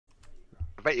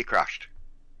I bet you crashed.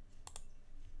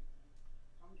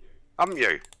 Haven't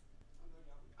you?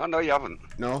 I know you haven't.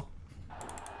 No.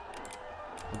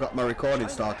 I've got my recording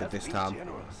started this time.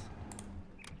 Generous.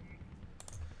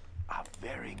 A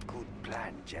very good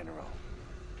plan, General.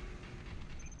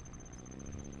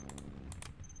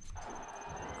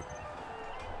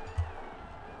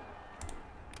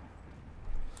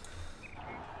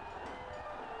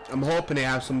 I'm hoping they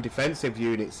have some defensive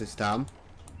units this time.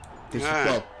 Yeah.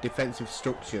 Well, defensive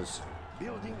structures.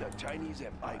 Building the Chinese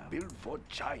Empire. I build for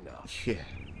China. Yeah.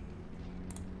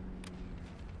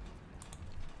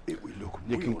 It will look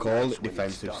You can real call nice it when it's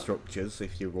defensive done. structures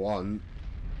if you want.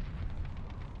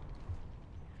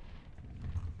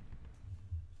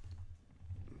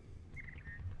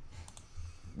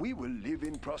 We will live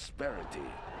in prosperity.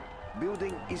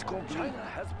 Building is complete. China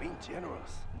has been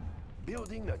generous.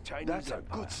 Building the Chinese That's Empire.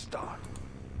 A good start.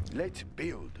 Let's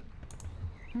build.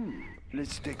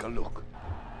 Let's take a look.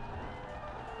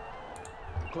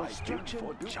 Construction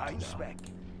for China. Spec.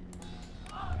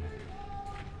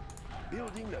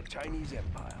 Building the Chinese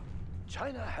Empire.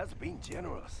 China has been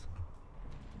generous.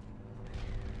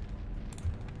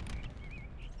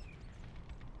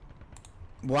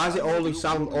 Why does it already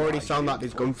sound like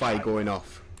there's gunfire going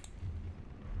off?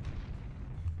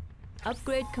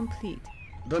 Upgrade complete.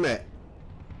 Doesn't it?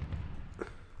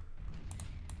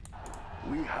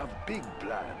 We have big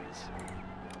plans.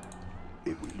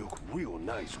 It will look real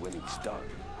nice when it's done.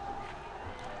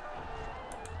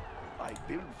 I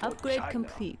build for Upgrade China.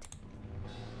 complete.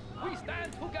 We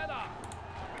stand together.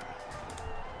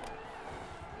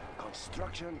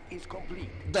 Construction is complete.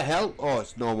 What the hell? Oh,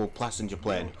 it's normal passenger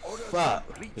plane. Fuck.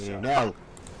 Hell.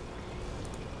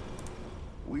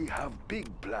 We have big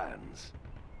plans.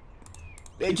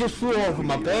 It just flew over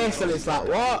my base and it's like,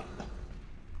 what?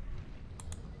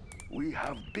 We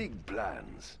have big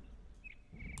plans.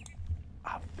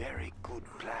 A very good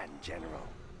plan, General.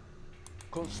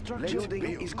 Construction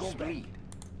is complete.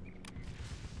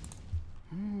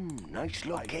 Nice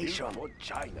location. For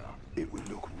China. It will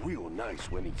look real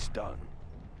nice when it's done.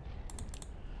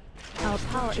 Our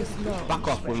power is low. Back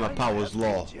off when my power's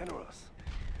low. Generous.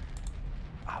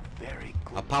 A very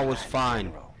good My power's plan, fine.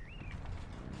 General.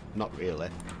 Not really.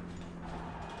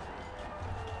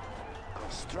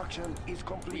 Construction is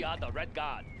complete. We are the Red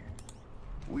Guard.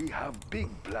 We have big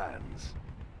plans.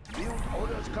 Build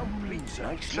orders complete.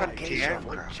 Nice Bloody location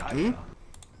for aircraft. China.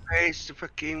 Where's the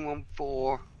fucking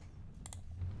 1-4?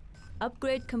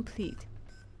 Upgrade complete.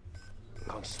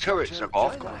 Turrets are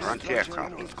off, China they're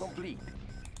anti-aircraft. is complete.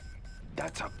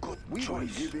 That's a good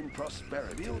choice. We live in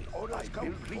prosperity. Build orders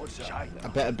complete for China. I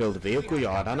better build a vehicle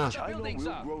yard, Anna. China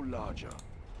will grow larger.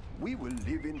 We will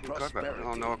live in prosperity.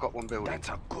 Oh no, I got one building. That's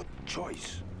a good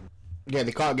choice. Yeah,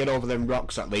 they can't get over them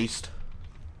rocks at least.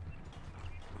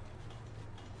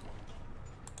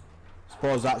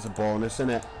 Suppose that's a bonus, isn't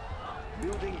it?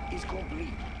 Building is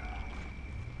complete.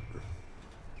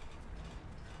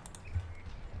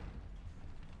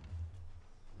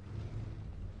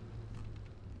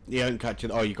 You ain't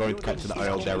catching. Oh, you're going to catch the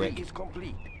oil derrick. Is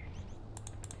complete.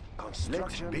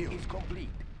 Construction is complete.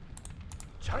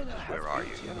 China has Where are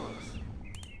been you? generous.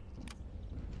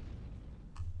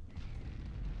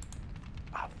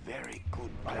 A very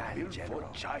good plan, General.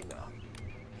 For China.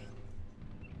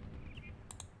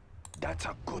 That's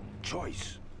a good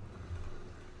choice.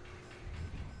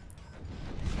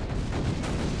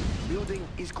 Building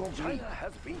is complete. China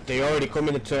has been They already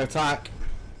coming to attack.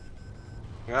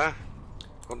 Yeah?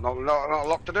 Got not a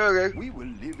lot to do, you. We will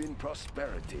live in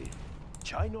prosperity.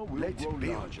 China will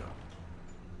grow larger.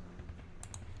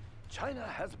 China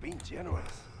has been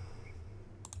generous.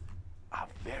 A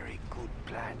very good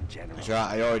plan, General. That's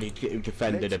right, I already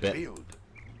defended a bit. Build.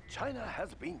 China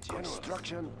has been generous.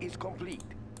 Construction is complete.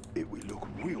 It will look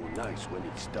real nice when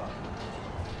it's done.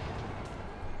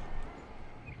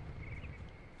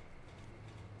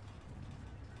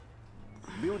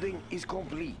 Building is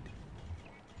complete.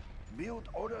 Build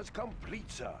orders complete,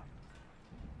 sir.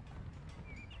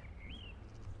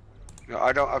 No,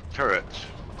 I don't have turrets.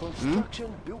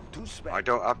 Construction built to spec. I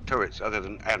don't have turrets other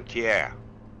than anti-air.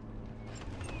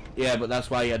 Yeah, but that's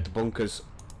why you had the bunkers.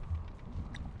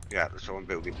 Yeah, so I'm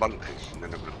building bunkers and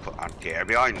then I'm going to put anti-air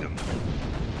behind them.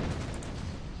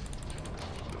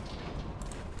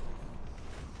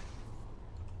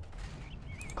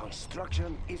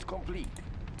 Construction is complete.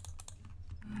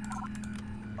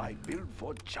 I build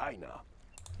for China.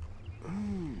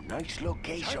 Nice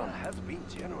location. China has been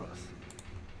generous.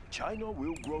 China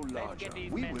will grow larger.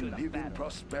 these We men will to the live in battle.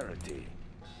 prosperity.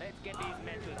 Let's get these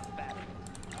men to the battle.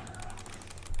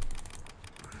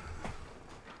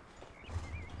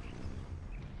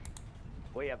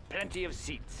 We have plenty of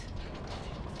seats.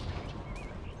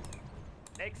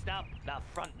 Next up, the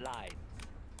front lines.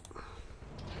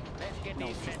 Let's get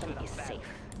these men to the battle.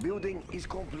 Building is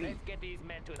complete. Let's get these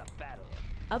men to the battle.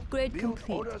 Upgrade Build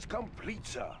complete. orders complete,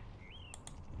 sir.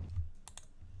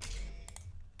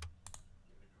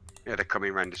 Yeah, they're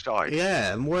coming around the side.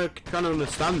 Yeah, and we're trying to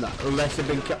understand that, unless they've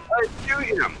been... Oh, it's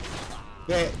shooting them.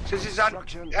 Yeah, Since it's on...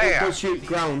 Construction it Yeah, does shoot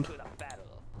ground. To the battle.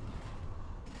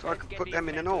 so I Let's could get put these them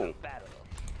in men and to all. the battle.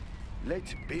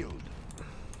 Let's build.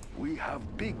 We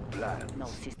have big plans. No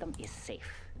system is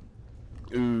safe.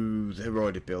 Ooh, they're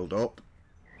already built up.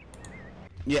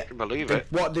 Yeah, I can believe they- it.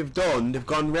 what they've done, they've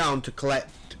gone round to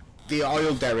collect the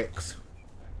oil derricks.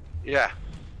 Yeah.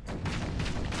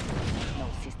 No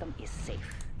system is safe.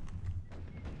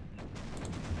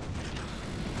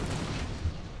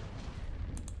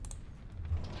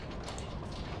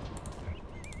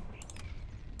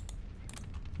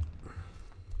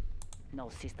 No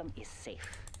system is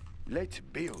safe. Let's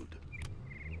build.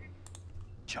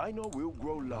 China will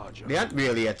grow larger. They haven't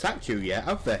really attacked you yet,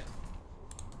 have they?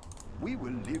 We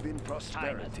will live in China's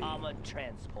prosperity. armored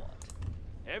transport.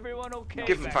 Everyone okay?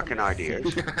 Give them back fucking there?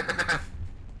 ideas.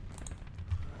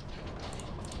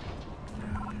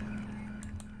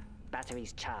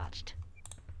 Batteries charged.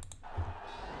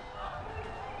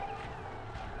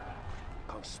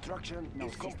 Construction No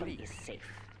is system complete. is safe.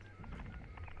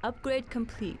 Upgrade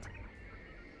complete.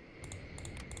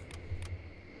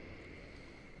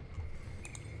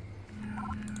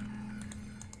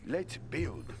 Let's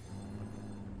build.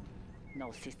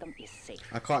 No system is safe.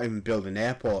 I can't even build an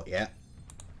airport yet.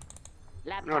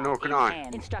 Laptop nor can in I.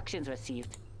 hand. Instructions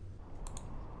received.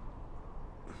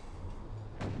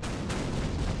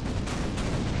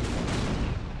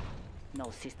 No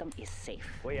system is safe.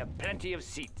 We have plenty of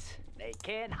seats. They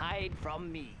can't hide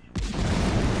from me.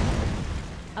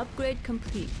 Upgrade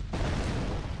complete.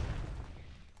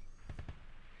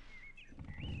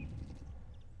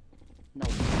 No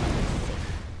system is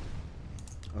safe.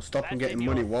 I'll stop them That's in getting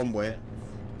money your one way.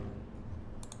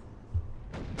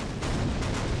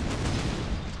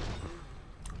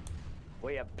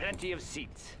 We have plenty of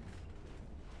seats.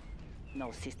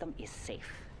 No system is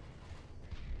safe.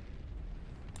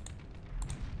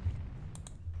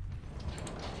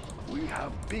 We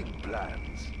have big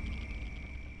plans.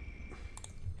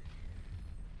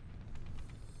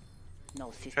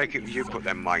 No system Take it is you safe. put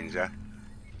them mines there.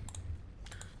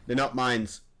 They're not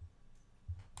mines.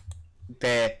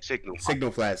 They're Signal.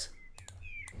 signal flares.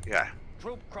 Yeah.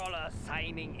 Troop crawler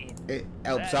signing in. It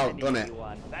helps That's out, an doesn't easy it?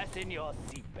 one. Fasten your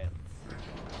seatbelts.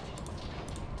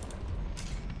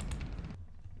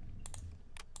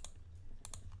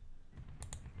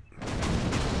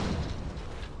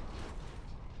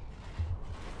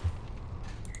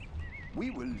 We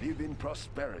will live in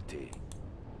prosperity.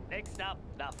 Next up,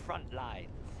 the front lines.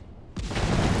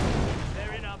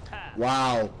 They're in our path.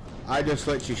 Wow, I just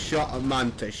literally shot a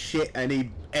man to shit and he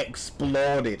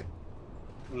exploded.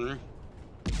 Mm.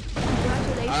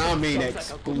 Congratulations. I mean You have been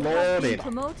exploded.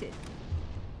 promoted.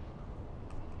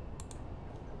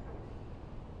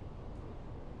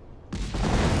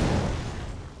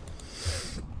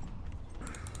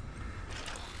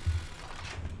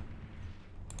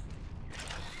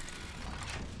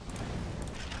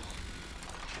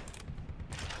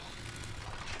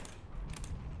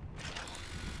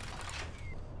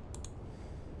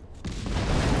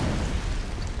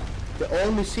 They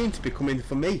only seem to be coming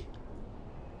for me.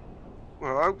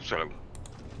 Well, I hope so.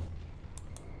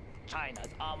 China's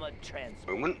armored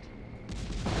transport. Moment.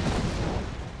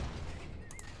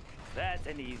 That's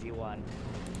an easy one.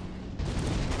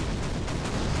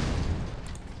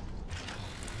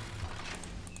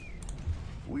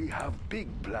 We have big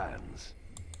plans.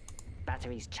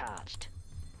 Batteries charged.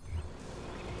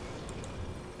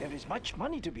 There is much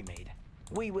money to be made.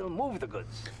 We will move the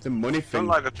goods. The money Don't thing.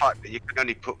 like the fact that you can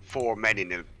only put 4 men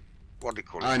in a... What do you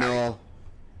call it? I know.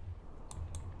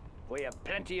 We have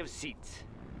plenty of seats.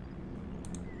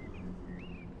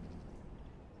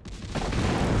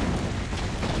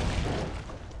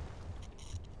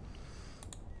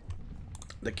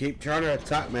 They keep trying to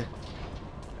attack me.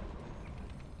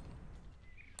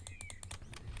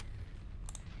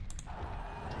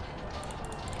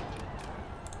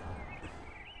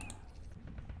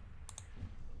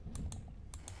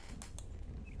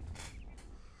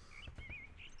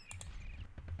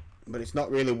 But it's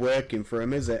not really working for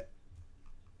him, is it?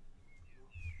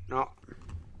 No.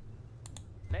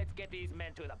 Let's get these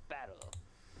men to the battle.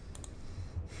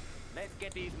 Let's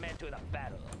get these men to the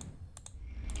battle.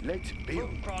 Let's build.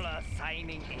 Troop crawler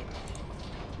signing in.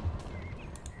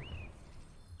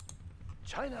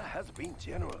 China has been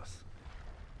generous.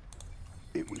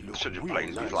 It will look Such a real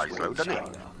planes nice flies when low, it's doesn't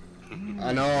it? China.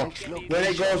 I know. When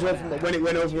it goes over, when it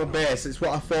went over my base, it's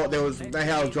what I thought there was. The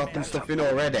hell dropping stuff in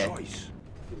already, Choice.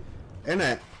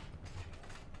 innit?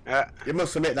 Yeah. You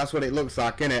must admit that's what it looks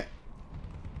like, innit?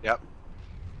 Yep.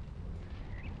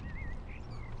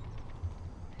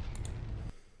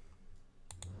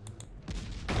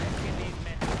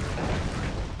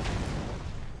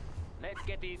 Let's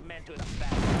get these men to the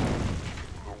battle.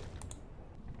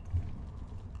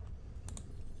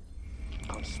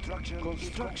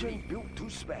 Construction built to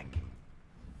spec.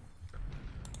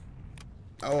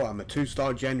 Oh, I'm a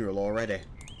 2-star general already.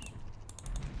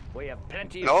 We have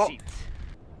plenty No. of seats.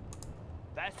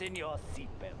 Fasten your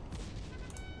seatbelts.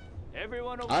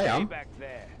 Everyone okay I am. back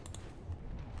there?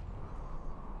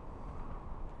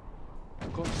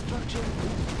 Construction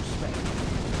built to spec.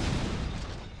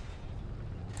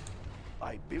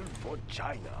 I build for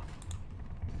China.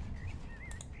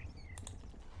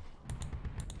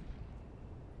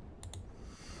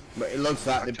 But it looks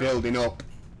like they're building up.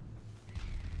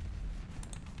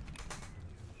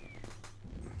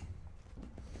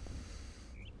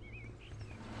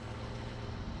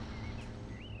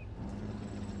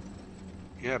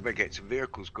 Yeah, I better get some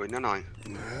vehicles going, don't I?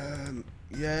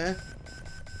 Yeah.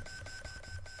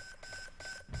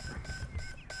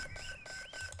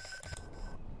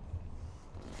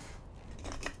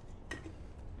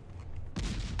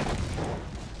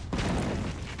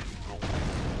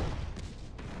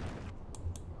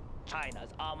 China's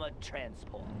armored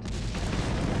transport.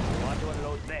 Want to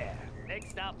unload there.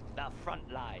 Next up, the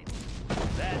front line.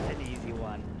 That's an easy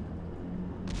one.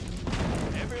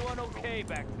 Everyone okay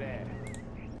back there?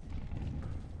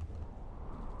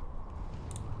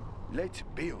 Let's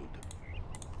build.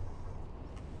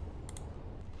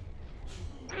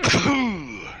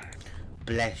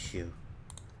 Bless you.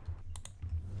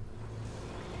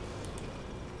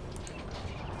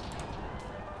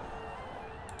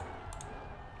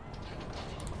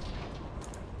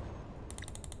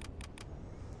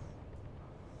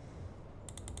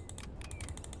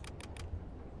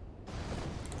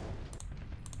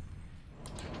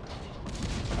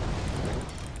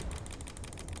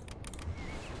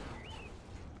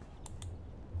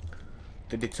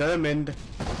 They're determined. Let's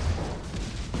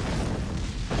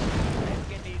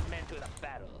get these men to the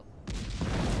battle.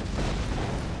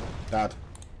 Dad.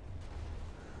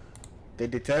 They're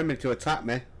determined to attack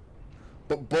me.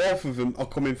 But both of them are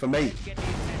coming for me. Get these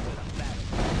men to the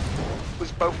battle.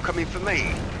 Was both coming for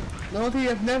me? No, they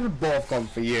have never both gone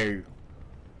for you.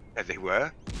 Yeah, they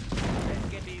were. Let's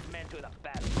get these men to the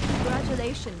battle.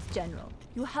 Congratulations, General.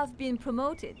 You have been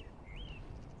promoted.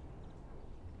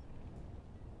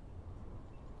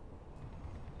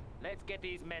 Let's get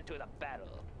these men to the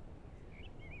battle.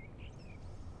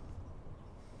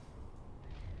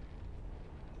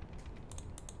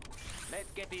 Let's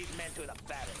get these men to the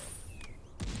battle.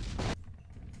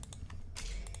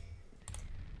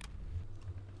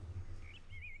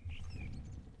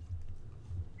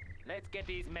 Let's get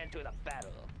these men to the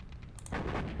battle.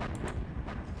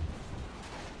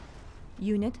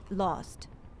 Unit lost.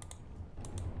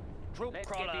 Troop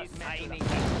crawler signing.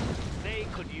 They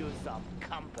could use some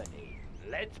company.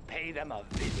 Let's pay them a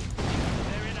visit.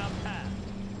 They're in our path.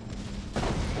 Let's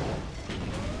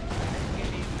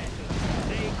get these men to the...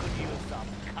 They could use some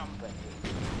company.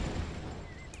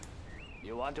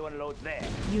 You want to unload there?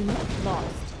 Unit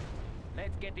lost.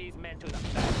 Let's get these men to the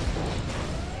battle.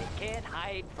 They can't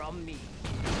hide from me.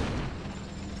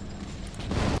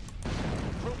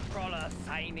 Troop crawler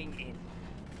signing in.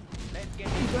 Let's get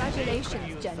these men. They could Congratulations,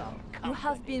 use General. some You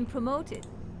have company. been promoted.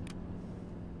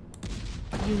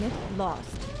 Unit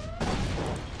lost.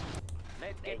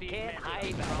 Let's get these can't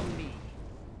hide from me.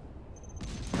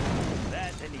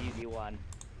 That's an easy one.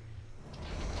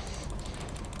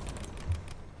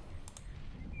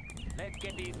 Let's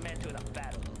get these men to the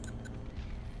battle.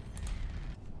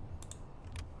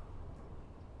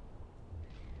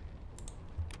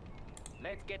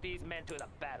 Let's get these men to the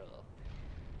battle.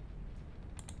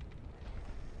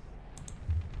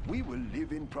 We will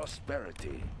live in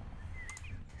prosperity.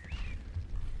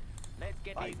 Let's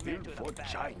get I these men build to for the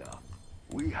battle. China.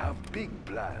 We have big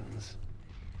plans.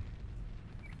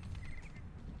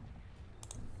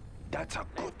 That's a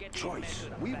good get these men choice. to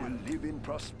the We battle. will live in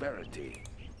prosperity.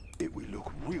 It will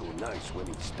look real nice when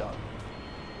it's done.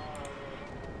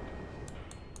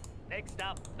 Next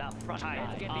up, the front line.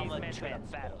 Let's get these men to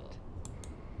the battle.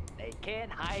 They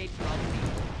can't hide from me.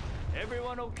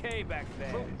 Everyone okay back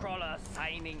there? Troop crawler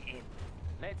signing in.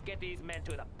 Let's get these men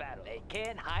to the battle. They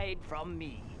can't hide from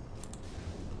me.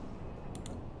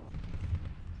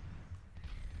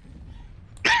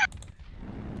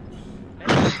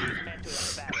 Let's get these men to the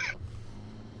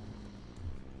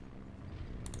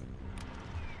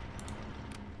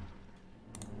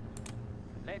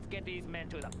get these men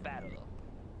to the battle.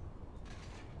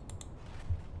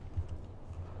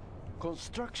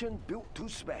 Construction built to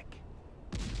spec.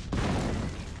 Men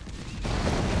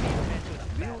to the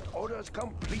Build orders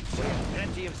complete, sir.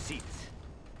 plenty of seats.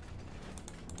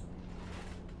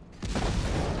 Get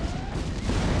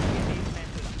these men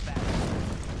to the battle.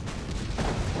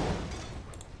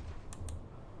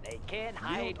 They can't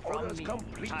hide Build from orders me.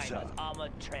 complete, China's sir.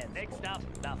 armored transport. Next up,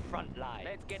 the front line.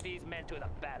 Let's get these men to the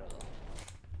battle.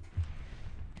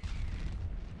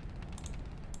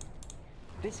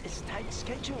 This is tight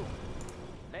schedule.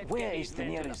 Let's Where get is these the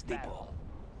men to nearest battle. depot?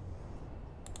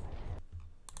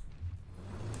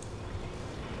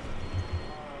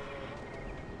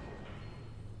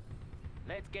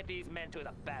 Let's get these men to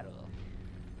the battle.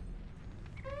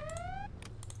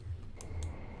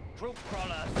 Troop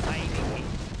crawler signing in.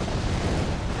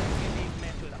 Let's get these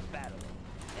men to the battle.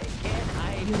 They can't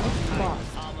hide Unit from China's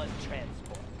lost. armored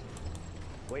transport.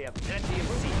 We have plenty of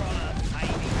troop crawler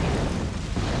signing in.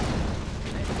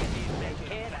 Let's get these men to the battle.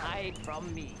 They can't hide from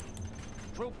me.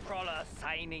 Troop crawler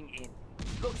signing in.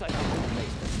 Looks like a good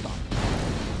place to start.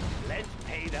 Let's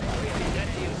pay them. We have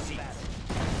plenty of seats.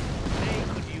 They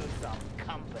could use some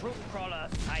company. Troop crawler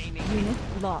signing in. Unit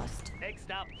lost.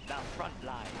 Next up, the front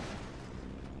line.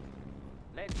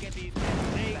 Let's get these men.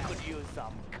 They could use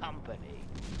some company.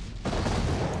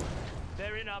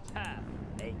 They're in our path.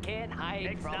 They can't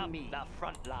hide from me. The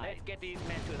front line. Let's get these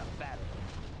men to the battle.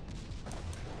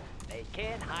 They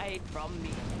can't hide from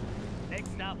me.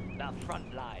 Next up, the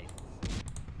front line.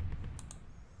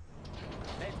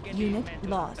 Let's get Unit these men to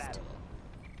lost. the battle.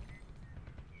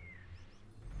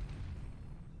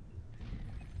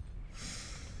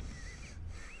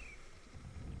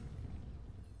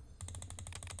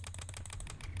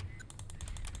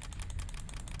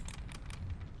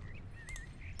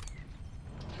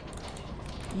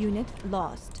 Unit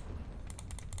lost.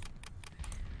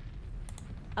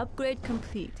 Upgrade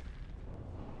complete.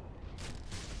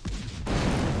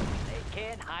 They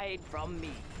can't hide from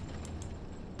me.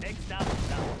 Next up,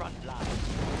 the front line.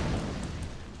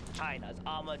 China's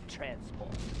armored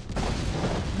transport.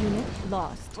 Unit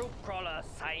lost. Troop crawler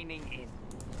signing in.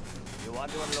 You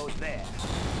want to unload there?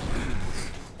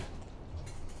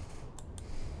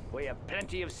 We have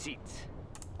plenty of seats.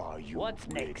 Are you What's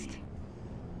ready? next?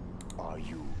 Are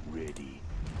you ready?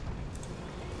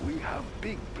 We have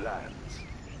big plans.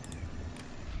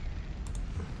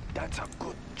 That's a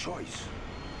good choice.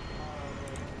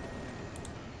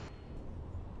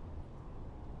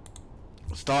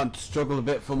 Starting to struggle a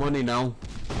bit for money now.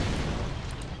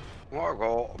 What I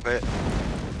got a bit.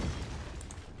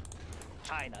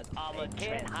 China's armored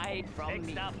can't hide from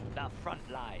me. Next up, the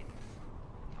front line.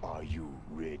 Are you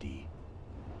ready?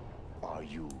 Are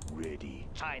you ready?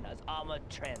 China's armored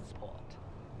transport.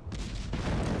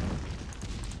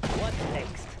 What's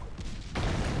next?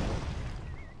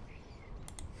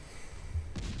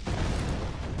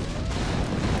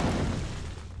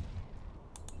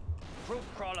 Troop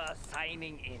crawler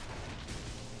signing in.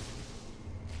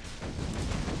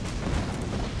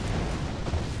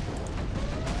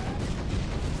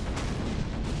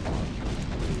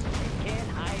 They can't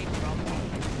hide from me.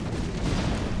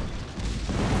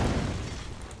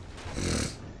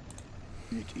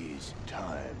 It is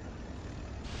time.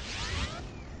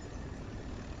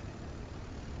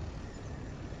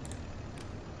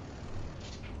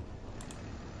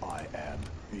 I am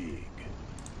big.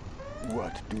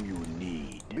 What do you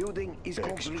need? Building is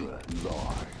extra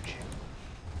large.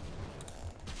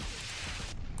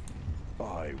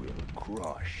 I will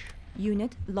crush.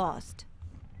 Unit lost.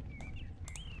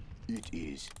 It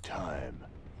is time.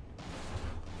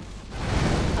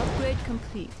 Upgrade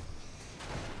complete.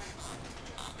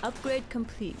 Upgrade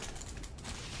complete.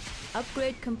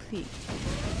 Upgrade complete.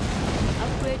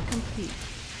 Upgrade complete.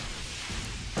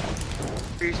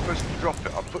 You're supposed to drop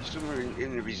it. I put some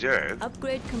in the reserve.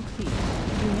 Upgrade complete.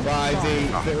 Unit Right,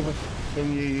 lost. the little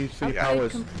thing you use for your Upgrade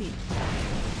powers. complete.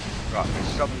 Right, there's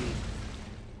some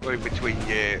going between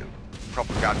your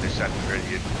propaganda centre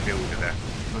and your builder there.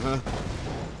 Uh-huh.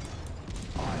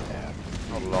 I am.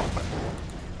 Not a lot, but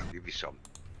I'll give you some.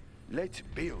 Let's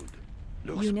build.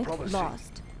 Looks Unit promising.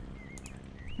 lost.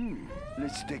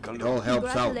 Let's take a It all look.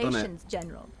 helps out, doesn't it? Congratulations,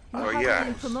 General. You Oh, have yes.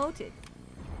 been promoted.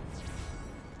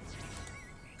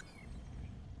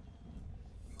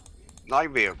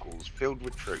 Nine vehicles filled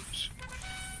with troops.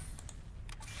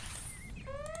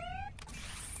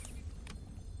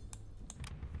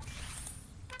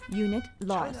 Unit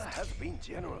lost. China has been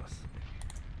generous.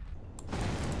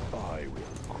 I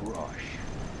will crush.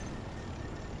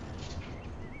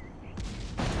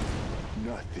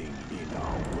 Nothing in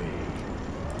our way.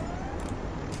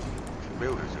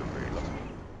 Builders have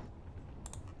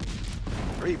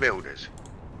 3 builders.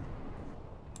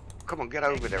 Come on, get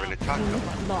over there and attack them.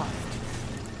 Unit lost.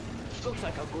 Looks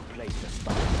like a good place to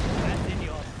start. That's in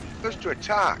your seat. Just to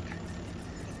attack.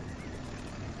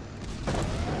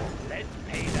 Let's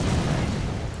pay them.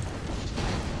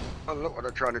 Oh, look what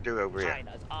they're trying to do over here.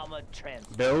 China's armored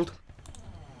transport. Build.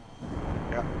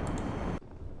 Yeah.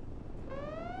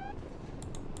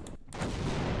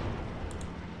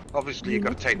 Obviously, you've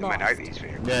got to take the men out of these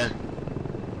vehicles. Yeah.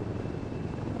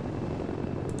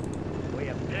 We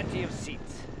have plenty of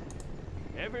seats.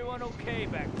 Everyone okay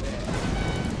back there?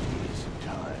 It's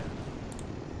time.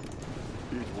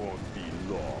 It won't be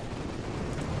long.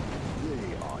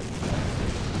 They are back.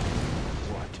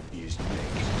 What is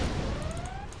next?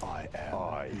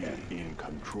 I am in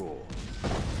control.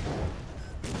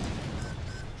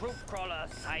 Troop crawler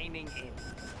signing in.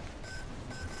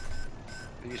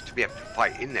 They used to be able to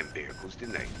fight in them vehicles,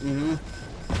 didn't they?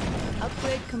 Mm-hmm.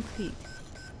 Upgrade complete.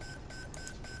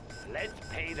 Let's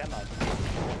pay them up.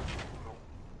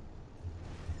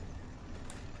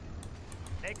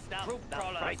 Next up, troop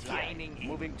crawler signing in.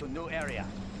 Moving to new area.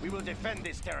 We will defend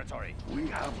this territory. We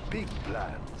have big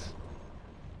plans.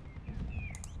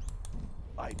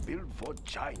 I build for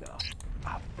China.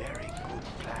 A very good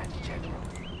plan, General.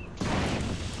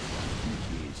 It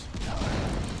is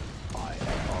time. I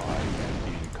am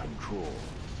in control.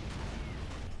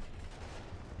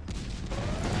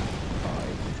 I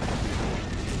build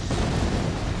this.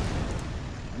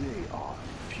 They are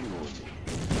puny.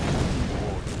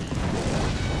 Won't be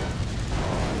long.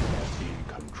 I am in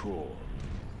control.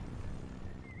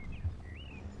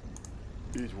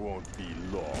 It won't be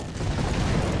long.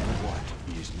 What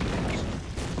is next?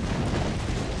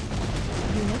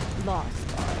 Unit lost.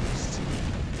 I see.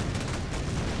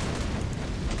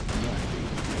 Nothing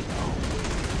in our way.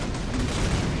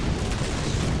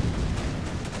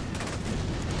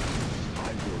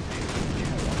 I will take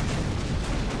care of it.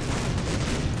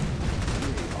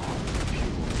 They are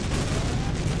pure.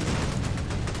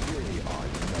 They are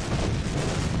nothing.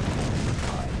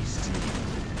 I see.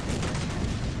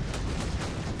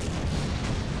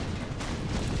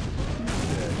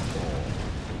 That's all.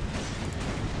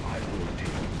 I will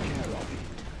take care of it.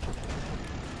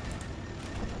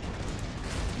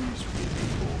 This will be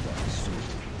over soon.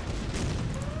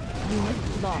 Unit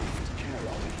lost. Take care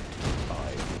of it. I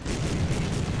will be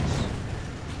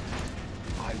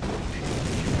I will take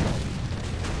care of it.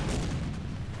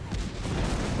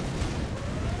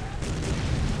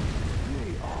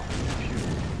 They are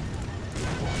pure.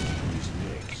 What is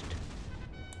next?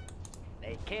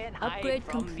 They can't hide Upgrade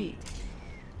from complete. me.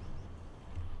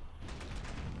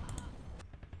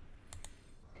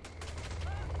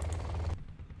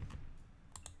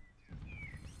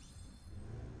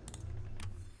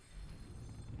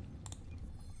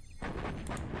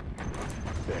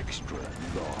 Extra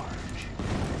large.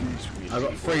 This will I've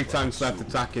got be 3 over tanks left soon.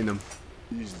 attacking them.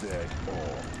 Is that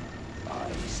all?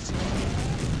 I see. Is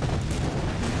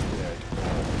that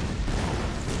all?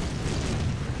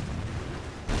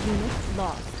 Unit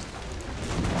lost.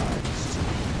 I see.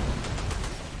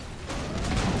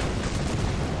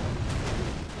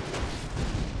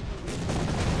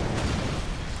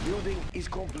 Building is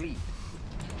complete.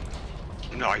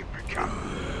 No, you can't.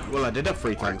 Well, I did have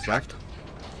 3 tanks left.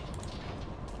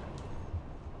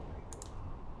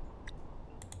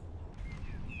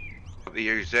 What they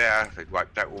use there, they'd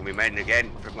wiped out all my men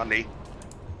again for money.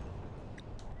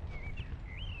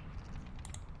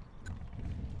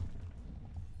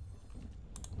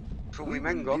 That's all my We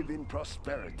men will gone. live in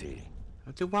prosperity.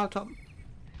 I did wild top.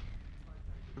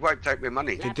 They wiped out my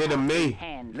money. They did on me.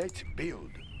 Hand. Let's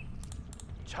build.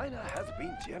 China has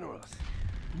been generous.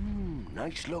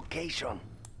 Nice location.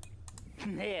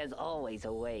 There's always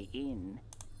a way in.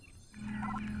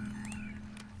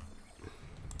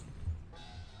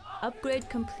 Upgrade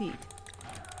complete.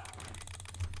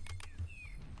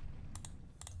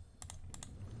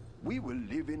 We will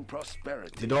live in They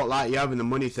prosperity. don't like you having the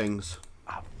money things.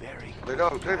 A very They good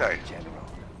don't, do they? General.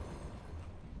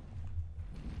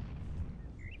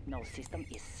 No system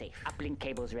is safe. Uplink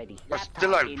cables ready. But Laptop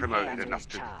still ain't in promoted hand. enough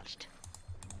to- Charged.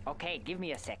 Okay, give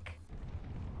me a sec.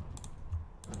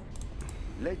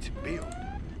 Let's build.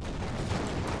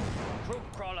 Troop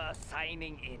crawler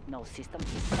signing in. No system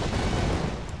is safe.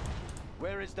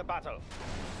 Where is the battle?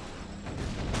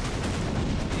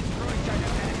 Destroy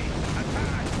China's enemy.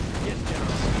 Attack! Yes,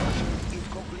 General. Is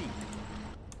complete.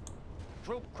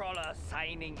 Troop crawler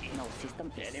signing in. No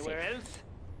system is Anywhere safe. else?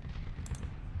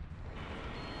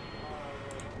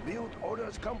 Build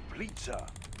orders complete, sir.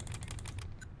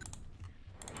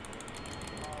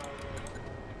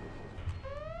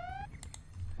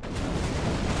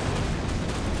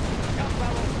 Gun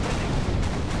barrel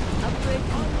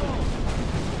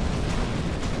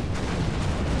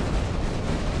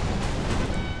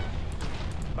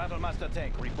Master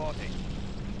Tank reporting.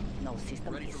 No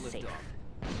system Ready is for safe.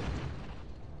 liftoff.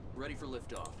 Ready for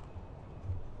liftoff.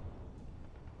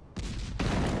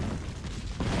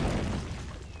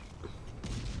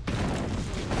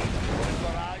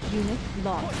 Unit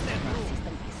lost. No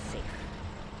system is safe.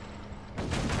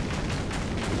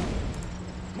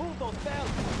 Move those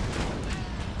bells!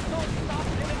 Don't stop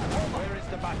living over! Where is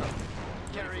the battle?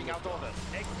 Carrying out orders.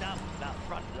 Next up, the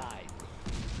front line.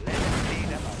 Let's see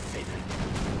them a visit.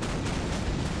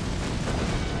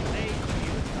 They could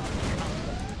use some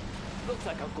comfort. Looks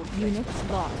like a good place. Units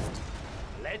lost.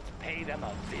 Let's pay them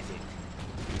a visit.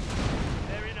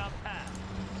 They're in our path.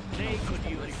 They could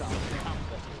use some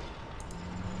comfort.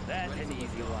 That's an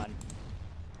easy one.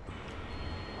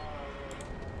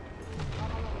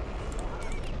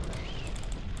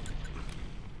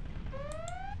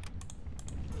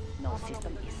 No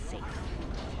system is safe.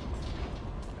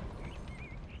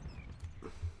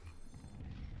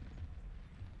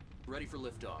 Ready for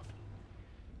liftoff.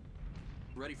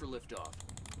 Ready for liftoff.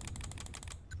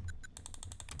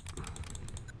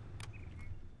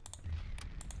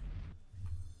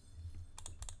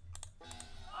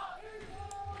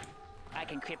 I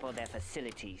can cripple their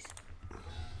facilities.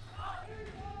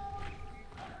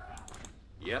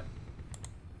 Yep.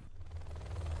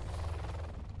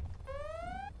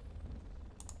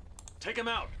 Take him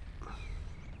out.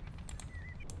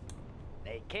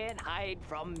 They can't hide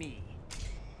from me.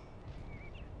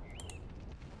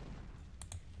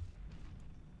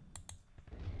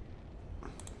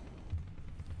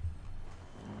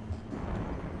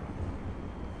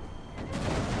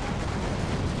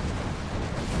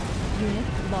 Unit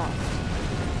lost.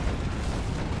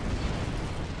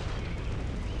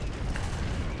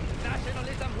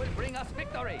 Nationalism will bring us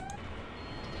victory.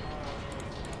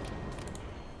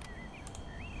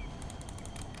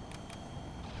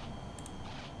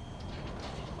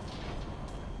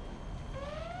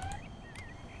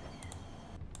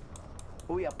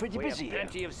 We are pretty We have busy here.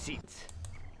 plenty of seats.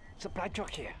 Supply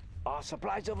truck here. Our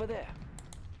supplies over there.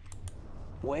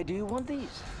 Where do you want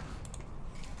these?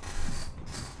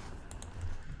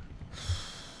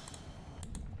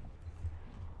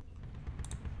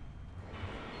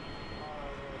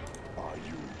 Are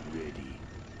you ready?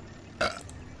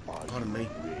 Pardon me.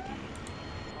 Ready?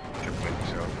 Should think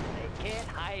so. They can't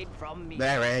hide from me.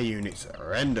 Their air units are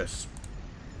horrendous.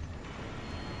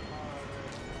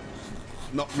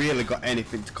 Not really got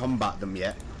anything to combat them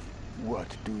yet. What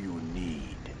do you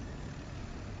need?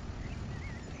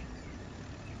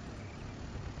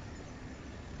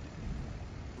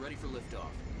 Ready for liftoff.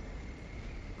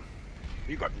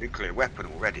 You got nuclear weapon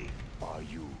already. Are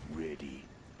you ready?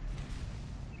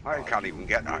 I can't even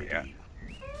get that yet.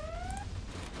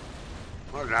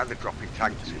 I don't know how they're dropping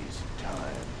tanks in. It is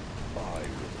time. I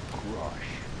will crush.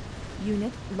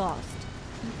 Unit lost.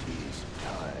 It is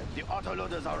time. The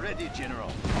autoloaders are ready, General.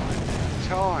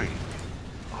 Time.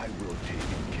 I will take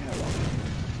care of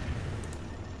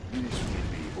it. This will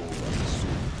be over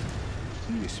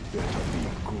soon. This better be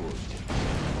good.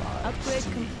 I Upgrade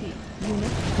see. complete.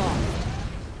 Unit lost.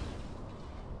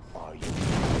 Are you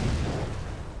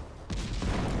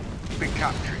Been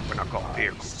captured when I got I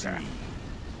vehicles see. there.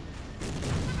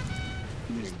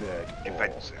 Is that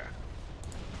Defense all? there.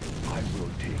 I will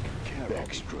take care of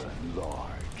extra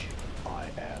large. I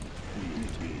am.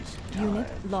 It is time. Unit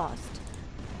lost.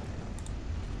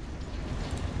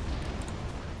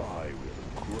 I will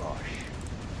crush.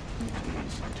 It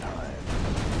is time.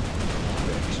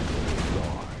 Extra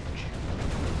large.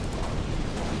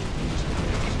 What is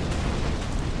next?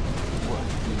 What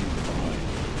do I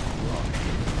crush?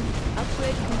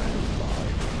 Upgrade complete.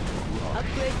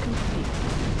 Upgrade complete.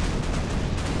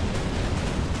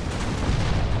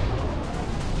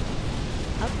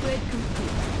 Upgrade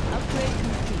complete. Upgrade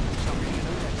complete.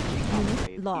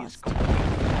 Unit lost.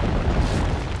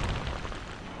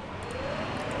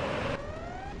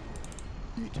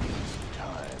 It is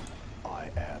time.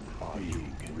 I am. Are you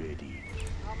ready?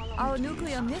 Our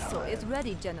nuclear missile is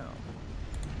ready, General.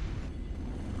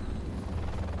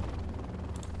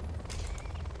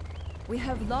 We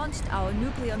have launched our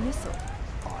nuclear missile.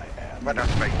 I am. But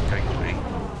that's making things me.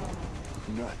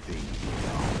 Nothing.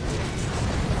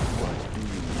 What do you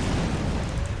need?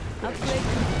 Upgrade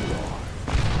complete.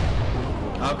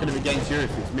 How can it be against you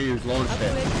if it's me who's launched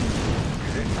Upgrade it? complete.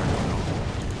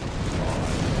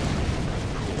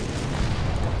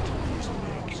 Is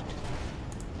next.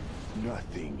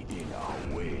 Nothing in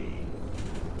our way.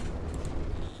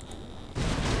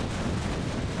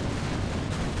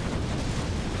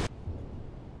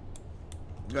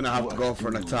 Gonna have to go for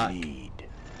an What do you attack. need?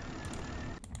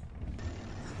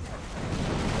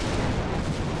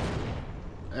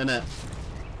 innit?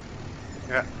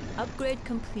 Yeah, Upgrade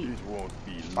complete. It won't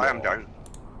be long. I am down.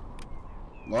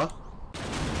 What?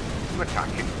 I'm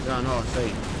attacking. Yeah, no, I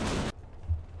see.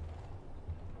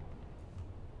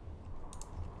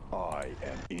 I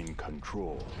am in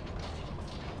control.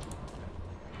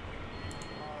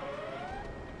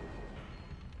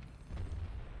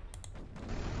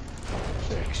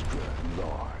 Extra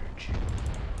large.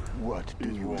 What do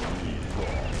you need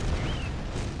for?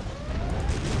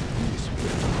 This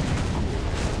better be good.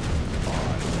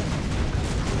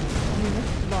 Unit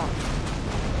lost.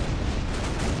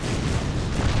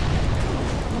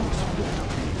 This better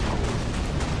be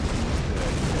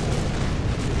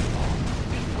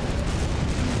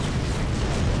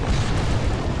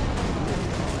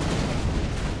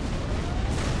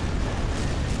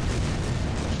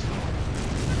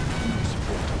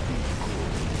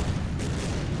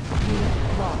Unit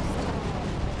lost.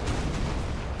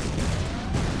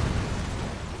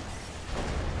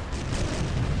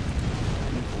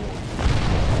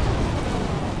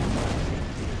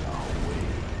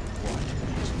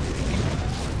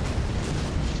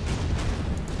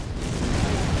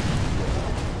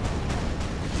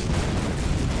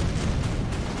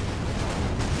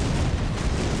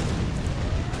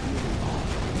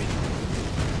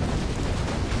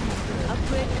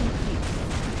 Upgrade complete.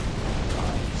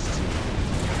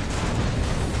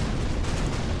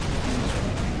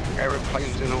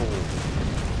 Aeroplanes and all.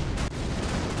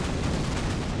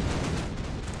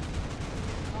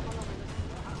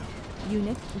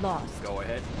 Unit lost. Go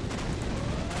ahead.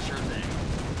 Sure thing.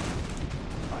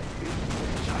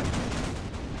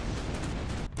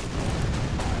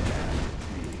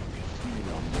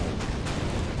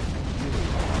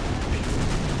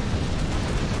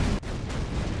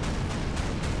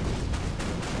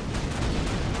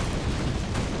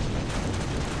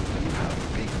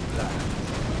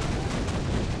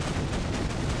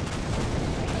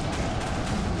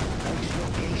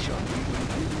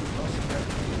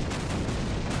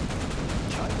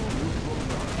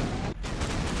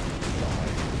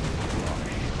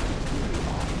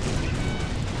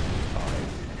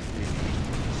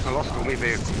 I lost all my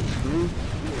vehicles.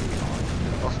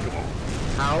 Lost them all.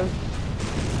 How?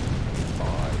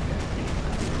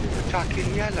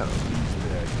 Attacking yellow.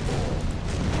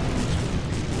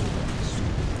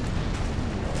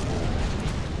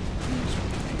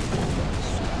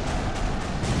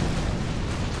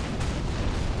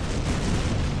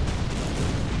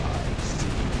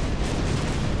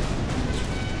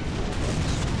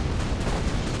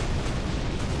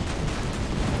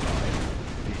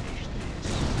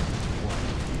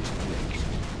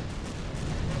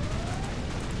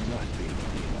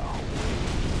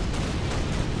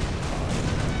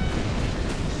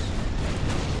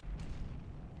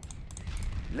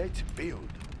 Let's build.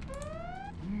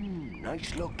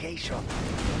 Nice location.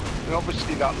 And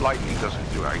obviously that lightning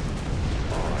doesn't do anything.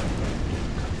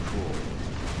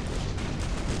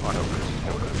 I know this is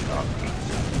not going to start.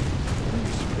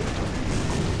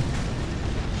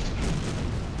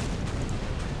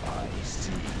 I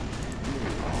see.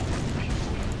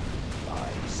 I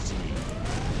see.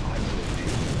 I will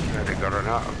take Yeah, they got an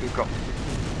out. We've got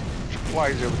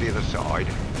supplies over the other side.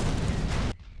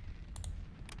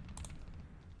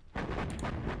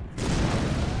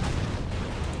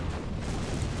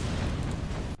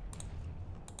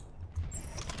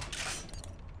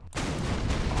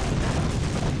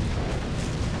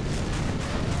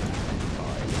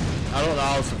 I don't know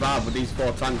how I'll survive with these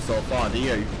 4 tanks so far, do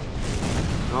you?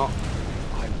 No.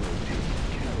 I will take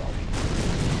care of it.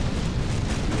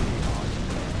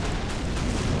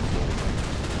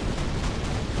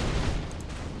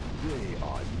 They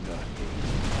are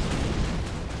nothing.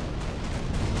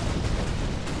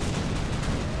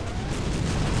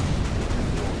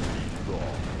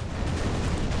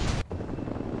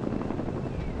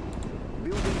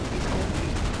 Building is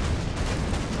complete.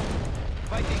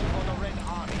 Fighting for the Red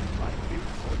Army. I built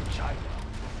for China.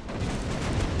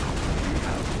 We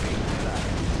have big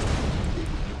plans.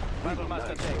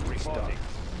 Battlemaster Nice Tank when we start. reporting.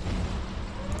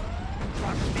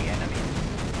 Crush the enemy.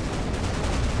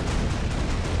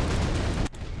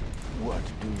 What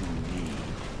do you need?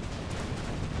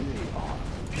 They are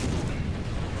pure.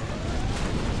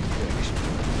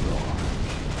 Extra large.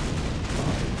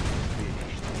 I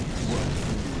finished. What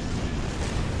do you need?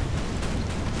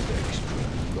 Extra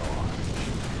large.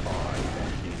 I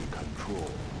am in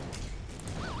control.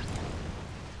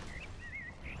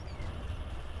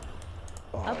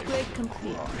 Upgrade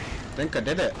complete. I think I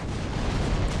did it.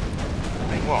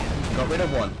 What? Got rid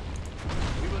of one.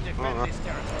 We will defend Uh-huh. this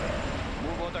territory.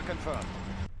 Move order confirmed.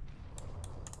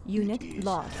 Unit It is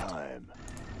lost. time.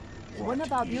 One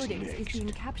of our buildings is being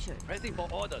captured. Pressing for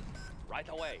orders. Right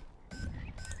away.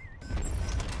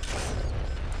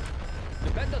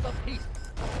 Defenders of peace.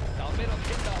 Our middle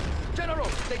kingdom. General,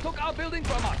 they took our building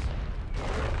from us.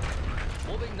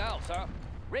 Moving now, sir.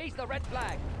 Raise the red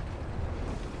flag.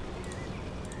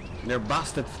 They're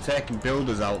bastard for taking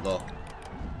builders out though.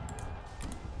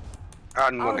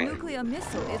 And Our money. nuclear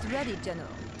missile is ready, General.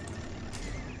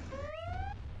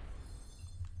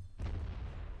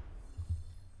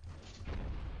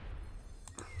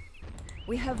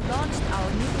 We have launched our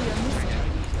nuclear missile.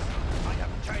 I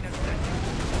have China's sending.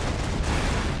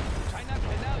 China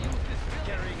can now use this building.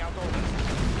 Carrying out orders.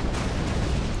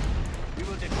 We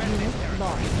will defend this Unit territory.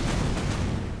 lost.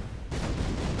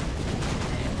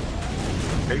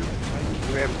 Who?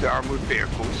 We have the armoured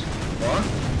vehicles. What?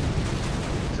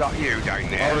 Is that you down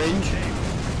there? Orange?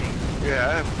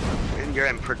 Yeah. In your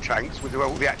Emperor tanks with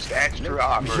all the extra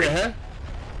armour. Yeah.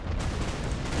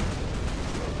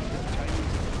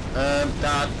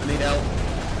 Dad, I need help.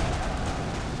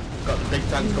 Got the big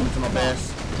tanks coming to my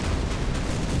base.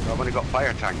 I've only got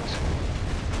fire tanks.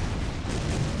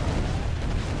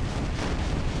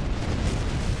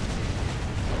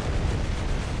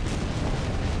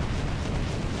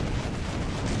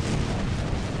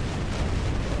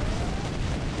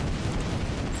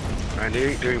 And he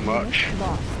ain't doing much. Unit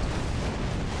lost.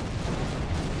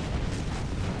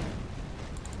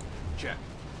 Check.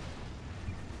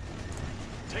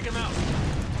 Take him out.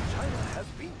 China has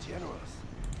been generous.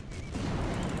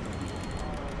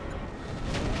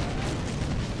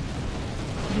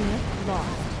 Unit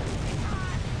lost.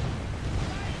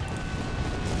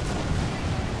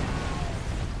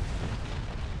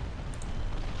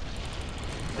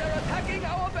 They're attacking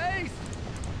our base.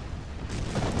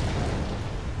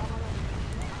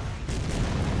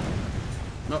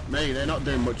 Not me, they're not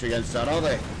doing much against that, are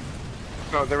they?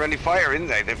 No, they're only fire in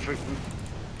there.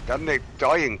 Then they're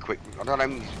dying quick. I don't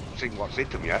know seen what's hit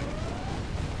them yet.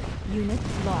 Unit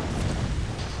lost.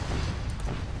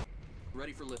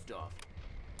 Ready for liftoff.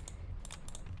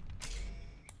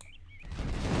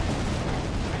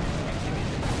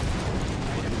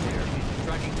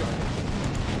 Tracking target.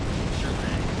 Sure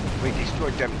thing. We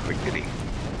destroyed them quick, did he?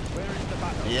 Where is the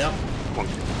battle? Yep. Come on,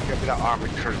 get me that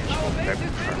armoured trench. Our base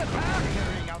is being attacked.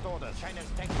 Carrying out orders. China's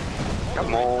tank.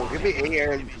 Come on, give me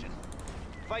here. Division.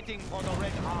 Fighting for the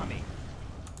Red Army.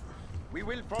 We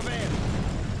will prevail.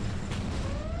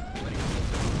 Ready for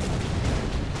liftoff.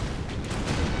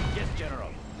 Yes, General.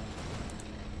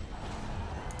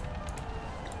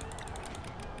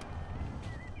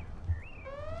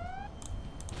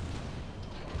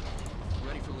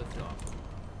 Ready for liftoff.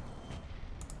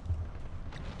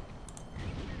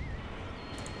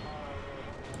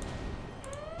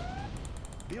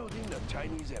 Building the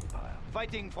Chinese Empire.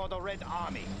 Fighting for the Red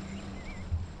Army.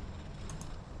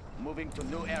 Moving to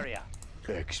new area.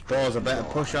 Doors a better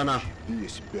push on her.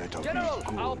 This better General, be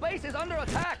good. our base is under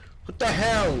attack. What the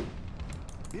hell?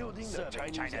 Building the Serving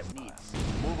Chinese China's Empire. needs.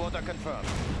 Move order confirmed.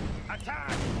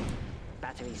 Attack!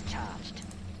 Batteries charged.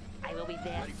 I will be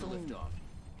there Ready for soon. liftoff.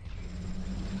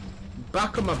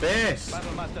 Back on my base.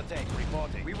 Battlemaster tank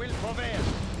reporting. We will prevail.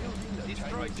 Building the Destroy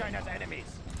Chinese China's Empire. enemies.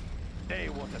 They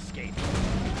won't escape.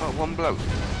 Oh, one bloke.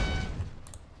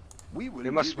 We will They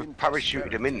must live have in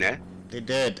parachuted him in there. They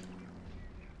did.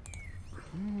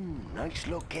 Nice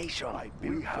location.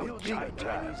 We have building a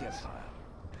Chinese Empire.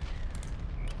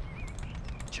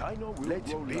 China will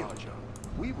grow larger.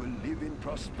 We will live in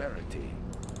prosperity.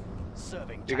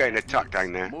 Serving You're getting China's attacked needs.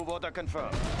 down there. Move order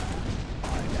confirmed.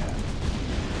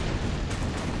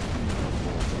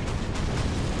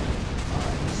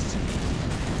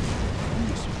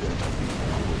 This better be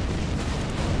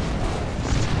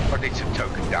I need some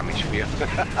token damage for you.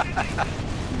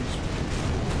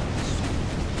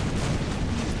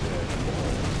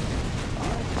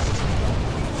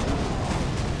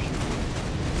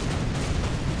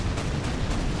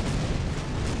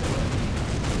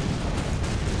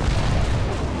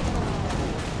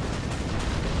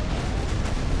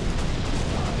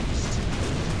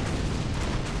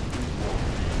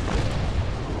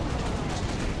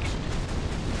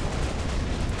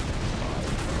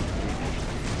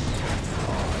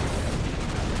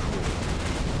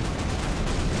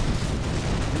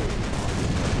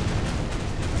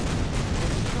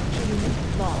 Unit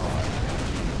lost.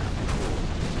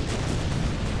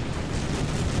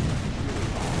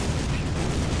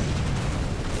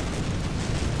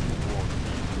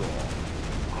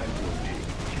 I will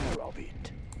take care of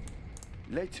it.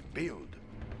 Let's build.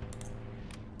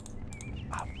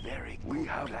 A very good we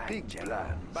have plan, big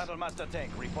plans. Battlemaster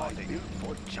tank I reporting. built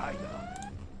for China.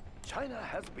 China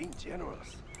has been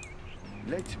generous.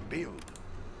 Let's build.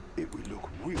 It will look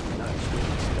real nice when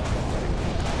we start.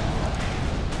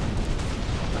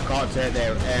 I can't take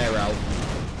their air out.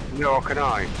 Nor can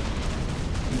I.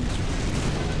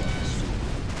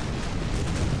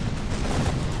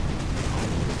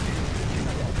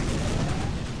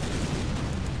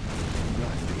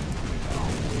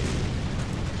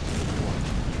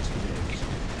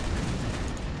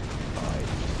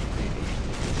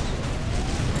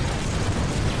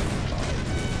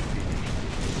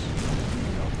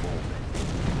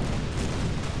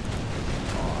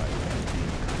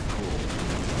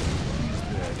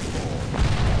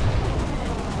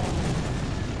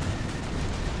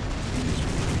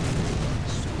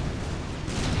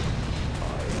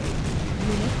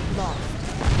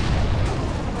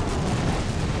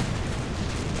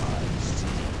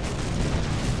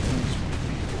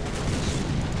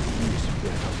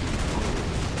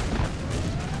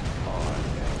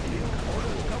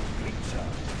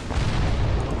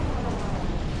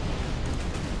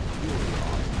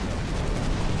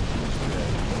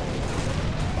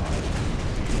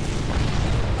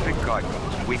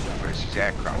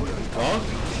 Aircraft.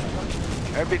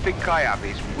 What? Everything I have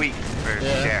is weak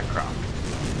versus aircraft.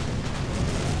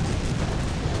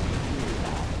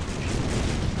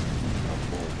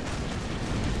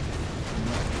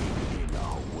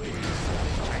 We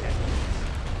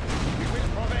will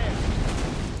prevail.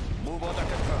 Move order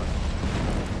confirmed.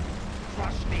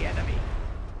 Crush the enemy.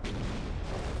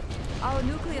 Our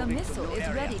nuclear missile is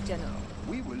ready, General.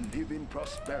 We will live in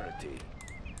prosperity.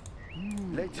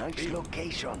 Let's nice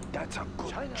location. That's a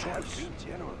good choice. Be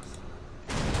generous.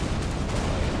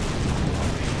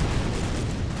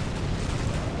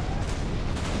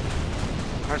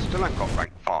 I still ain't got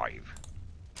rank 5.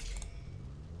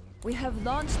 We have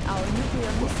launched our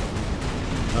nuclear missile.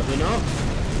 Have we not?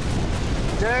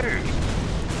 No!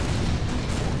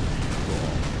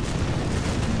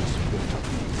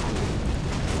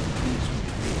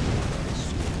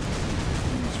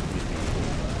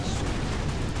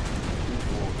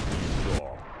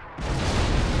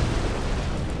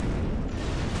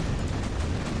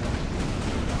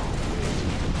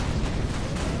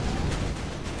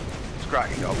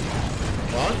 Scratty dog.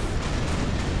 What?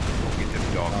 Get them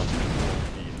dogs.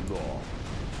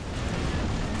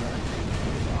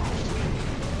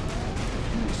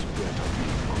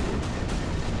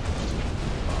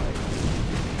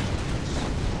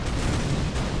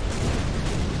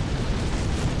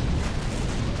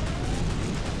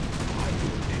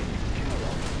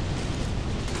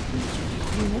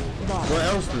 What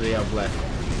else do they have left?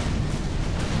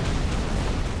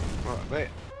 Right, wait.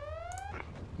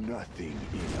 Nothing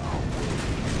in our way.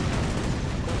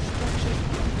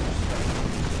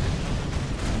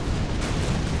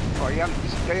 Oh,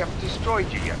 they haven't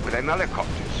destroyed you yet with them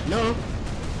helicopters? No.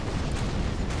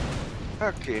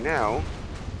 Okay, now.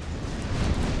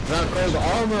 That goes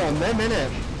armor on them,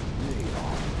 innit?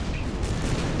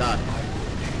 That.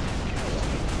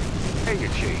 Hey, you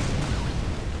cheat.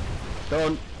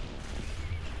 Done.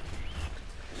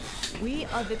 We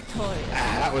are victorious.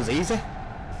 That was easy.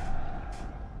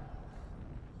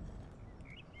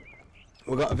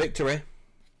 We got a victory.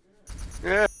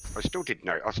 Yeah, I still didn't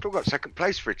know. I still got second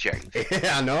place for a change.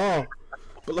 Yeah, I know.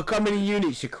 But look how many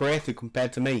units you created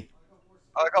compared to me.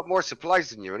 I got more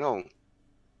supplies than you and all.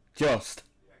 Just.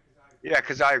 Yeah,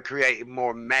 because I created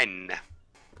more men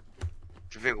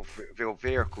to build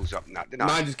vehicles up and that, didn't I?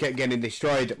 Mine just kept getting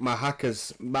destroyed. My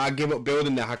hackers. I give up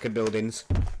building the hacker buildings.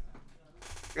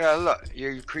 Yeah, look,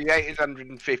 you created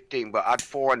 115, but had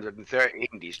 413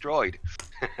 destroyed.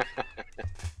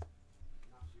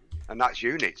 And that's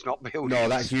units, not buildings. No,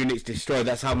 that's units destroyed.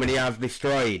 That's how many I've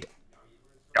destroyed.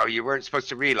 Oh, you weren't supposed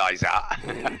to realise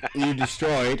that. You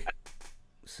destroyed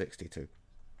 62.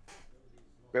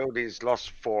 Buildings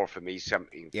lost 4 for me,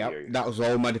 17 for Yep, you. that was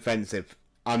all my defensive.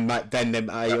 And then them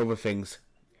other things.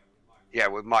 Yeah,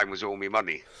 well, mine was all my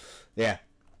money. Yeah.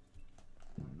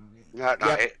 That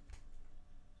Yep. it.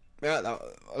 Yeah,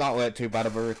 that weren't too bad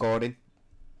of a recording.